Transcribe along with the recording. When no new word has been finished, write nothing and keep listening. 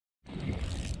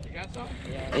got some?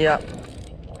 Yeah.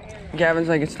 Gavin's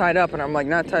like, it's tied up, and I'm like,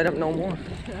 not tied up no more.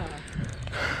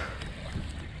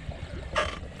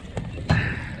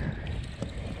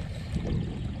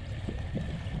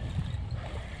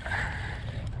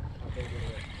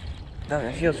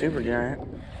 Doesn't feel super giant.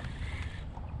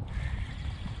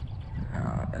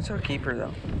 Oh, that's our keeper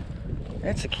though.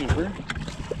 That's a keeper.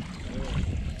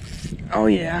 Oh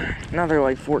yeah, another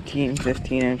like 14,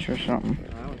 15 inch or something.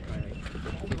 I would probably like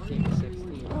 15 to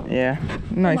 16. Yeah,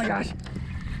 nice. Oh my gosh.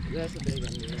 That's a big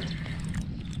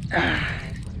one.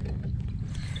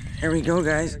 Here we go,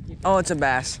 guys. Oh, it's a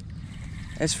bass.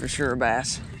 It's for sure a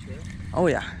bass. Oh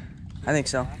yeah, I think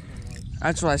so.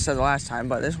 That's what I said the last time,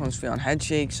 but this one's feeling head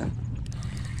shakes and.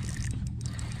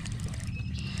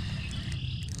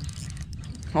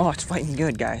 Oh, it's fighting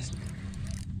good, guys.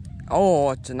 Oh,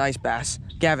 it's a nice bass.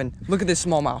 Gavin, look at this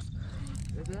smallmouth.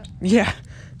 Is it? Yeah.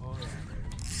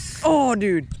 Oh,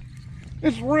 dude.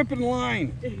 It's ripping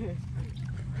line.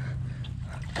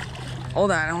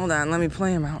 Hold on. Let me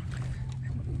play him out.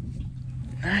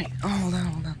 All right. Oh, hold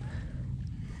on.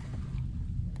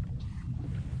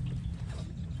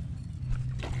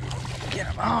 Get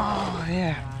him. Oh,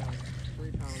 yeah.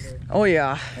 3-pounder. Oh,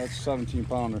 yeah. That's 17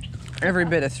 pounder. Every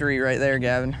bit of 3 right there,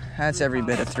 Gavin. That's every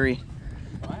bit of 3.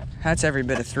 What? That's every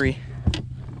bit of 3.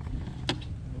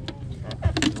 Am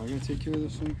I gonna take care of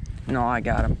this thing? No, I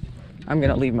got him. I'm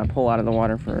gonna leave my pole out of the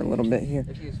water for a little bit here,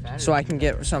 so I can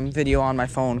get some video on my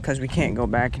phone because we can't go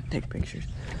back and take pictures.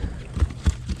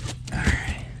 All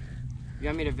right. You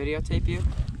want me to videotape you?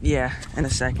 Yeah, in a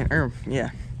second. Or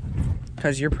yeah,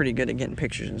 because you're pretty good at getting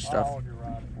pictures and stuff. I'll hold your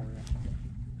rod for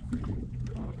you.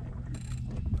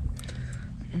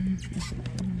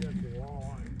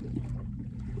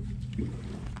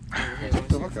 Take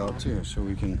the hook out too, so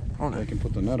we can. I can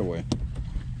put the net away.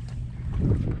 Get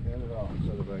it out.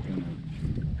 Set it back in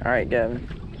there. All right, Gavin.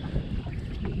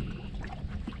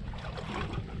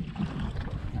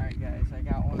 All right, guys. I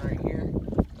got one right here.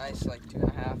 Nice, like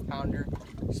 2.5 pounder,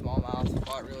 smallmouth.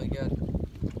 Fought really good.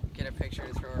 Get a picture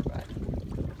to throw her back.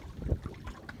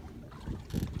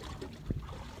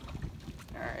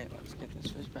 All right, let's get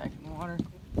this fish back in the water.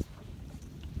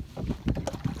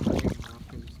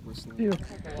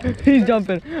 He's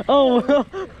jumping. Oh.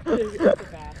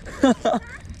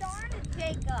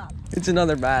 It's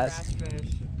another bass.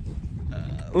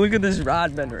 Look at this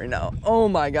rod bend right now. Oh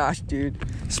my gosh, dude.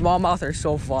 Smallmouth are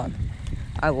so fun.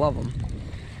 I love them.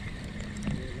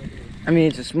 I mean,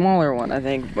 it's a smaller one, I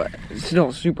think, but it's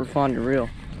still super fun to reel.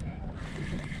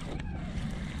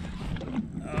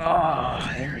 Oh,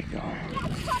 there we go.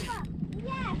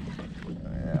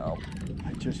 Yeah,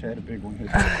 I just had a big one hit.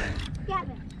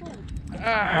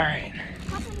 Alright.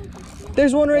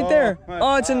 There's one right there.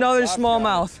 Oh, it's another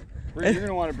smallmouth. You're going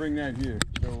to want to bring that here.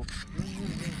 So.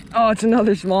 Oh, it's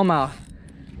another smallmouth.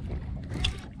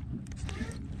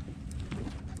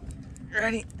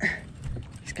 Ready?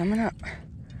 He's coming up.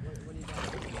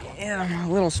 Yeah, a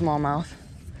little smallmouth.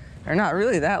 Or not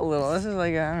really that little. This is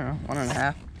like, I don't know,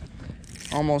 1.5.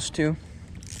 Almost 2.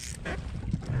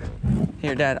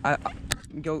 Here, Dad.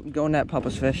 Go net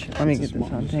Papa's fish. Let me get this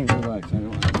untangled.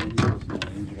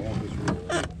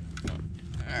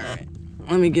 Alright.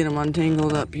 Let me get him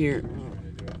untangled up here.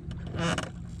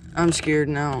 I'm scared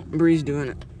now. Bree's doing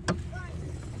it.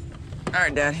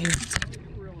 Alright, Dad, here.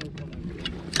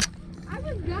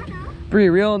 Bree,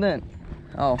 reel it in.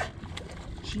 Oh.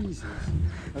 Jesus.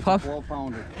 That's Puff. a 12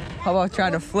 pounder. How about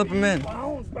trying to flip him in?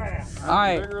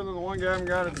 Alright. Bigger than the one Gavin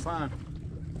got at the pond.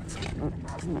 That's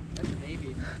a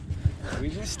baby.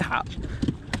 Stop.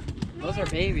 Those are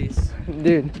babies.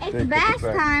 Dude. It's bass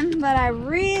time, but I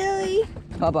really...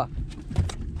 Papa,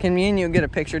 can me and you get a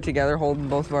picture together holding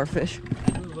both of our fish?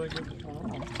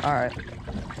 Alright.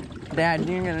 Dad,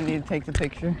 you're gonna need to take the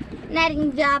picture.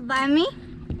 Netting job by me.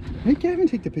 Make Gavin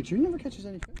take the picture. He never catches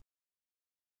any fish.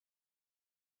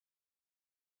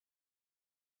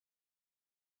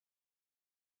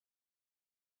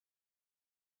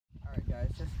 Alright guys,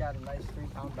 just got a nice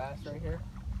 3-pound bass right here.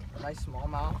 A nice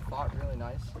smallmouth, fought really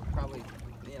nice. Probably,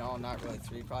 you know, not really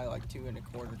 3, probably like 2 1/4,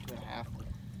 2.5,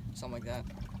 something like that.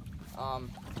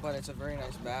 But it's a very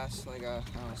nice bass, like a,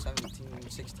 I don't know, 17,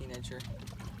 16 incher.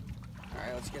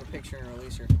 Alright, let's get a picture and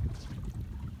release her.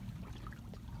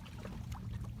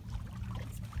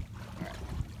 Alright,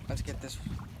 let's get this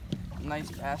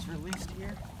nice bass released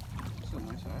here. It's a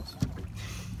nice bass.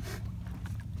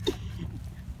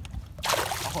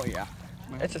 Oh yeah,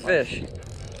 it's a fish.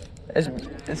 It's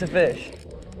a fish.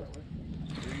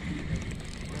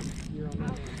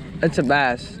 It's a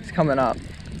bass. It's coming up.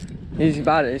 He's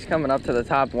coming up to the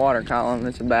top water column.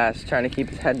 It's a bass trying to keep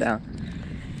his head down.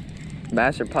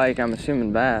 Bass or pike? I'm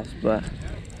assuming bass, but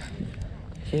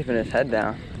keeping his head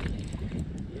down.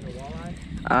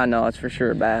 I know it's for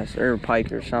sure a bass or a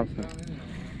pike or something.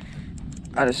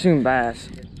 I'd assume bass.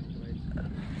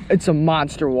 It's a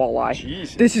monster walleye.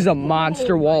 Jesus. This is a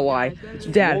monster walleye.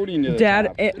 floating to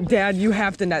the Dad, you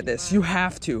have to net this. You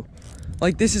have to.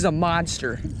 Like, this is a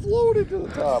monster. Floated to the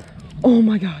top. Oh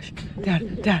my gosh.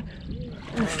 Dad.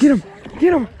 Get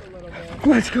him.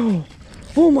 Let's go.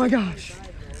 Oh my gosh.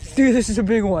 Dude, this is a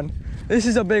big one. This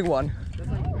is a big one.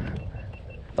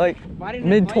 Like,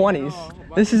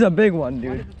 mid-20s. This is a big one,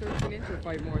 dude.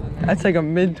 That's like a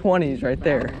mid-20s right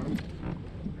there.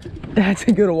 That's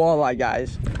a good walleye,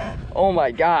 guys. Oh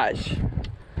my gosh.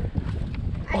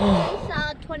 I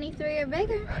saw 23 or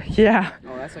bigger. Yeah.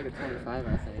 Oh, that's like a 25,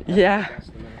 I think. Yeah.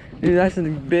 Dude, that's a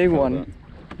big one.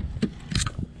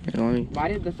 Here, Why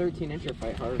did the 13-incher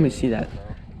fight harder? let me see that.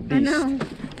 I know.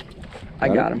 I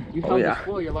got him. You Oh held yeah. this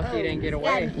full, you're lucky you didn't get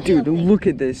away. Dude, look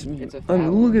at this. It's a fat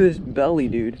Look at this belly,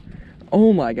 dude.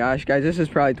 Oh my gosh, guys, this is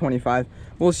probably 25.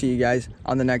 We'll see you guys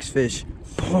on the next fish.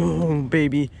 Boom,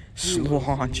 baby.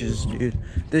 Launches, dude.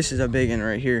 This is a big one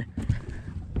right here.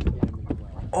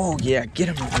 Oh yeah, get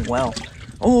him in the well.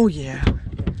 Oh yeah.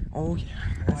 Oh yeah.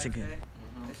 That's a good.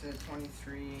 This is a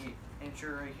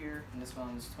 23-incher right here, and this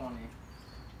one's 20.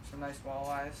 Some nice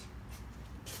walleyes.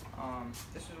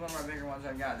 This was one of my bigger ones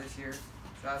I got this year, so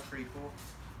that's pretty cool.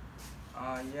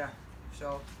 Yeah,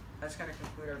 so that's gonna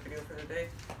conclude our video for the day.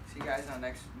 See you guys on the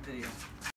next video.